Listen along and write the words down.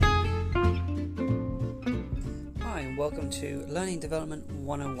and welcome to Learning Development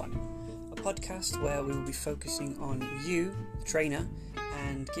 101, a podcast where we will be focusing on you, the trainer,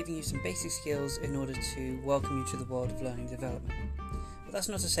 and giving you some basic skills in order to welcome you to the world of learning development. But that's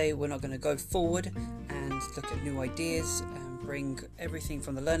not to say we're not going to go forward and look at new ideas and bring everything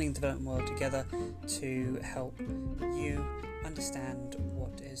from the learning and development world together to help you understand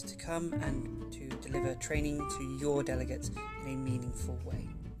what is to come and to deliver training to your delegates in a meaningful way.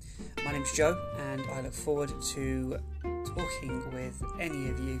 My name's Joe, and I look forward to talking with any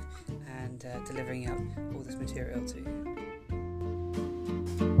of you and delivering out all this material to you.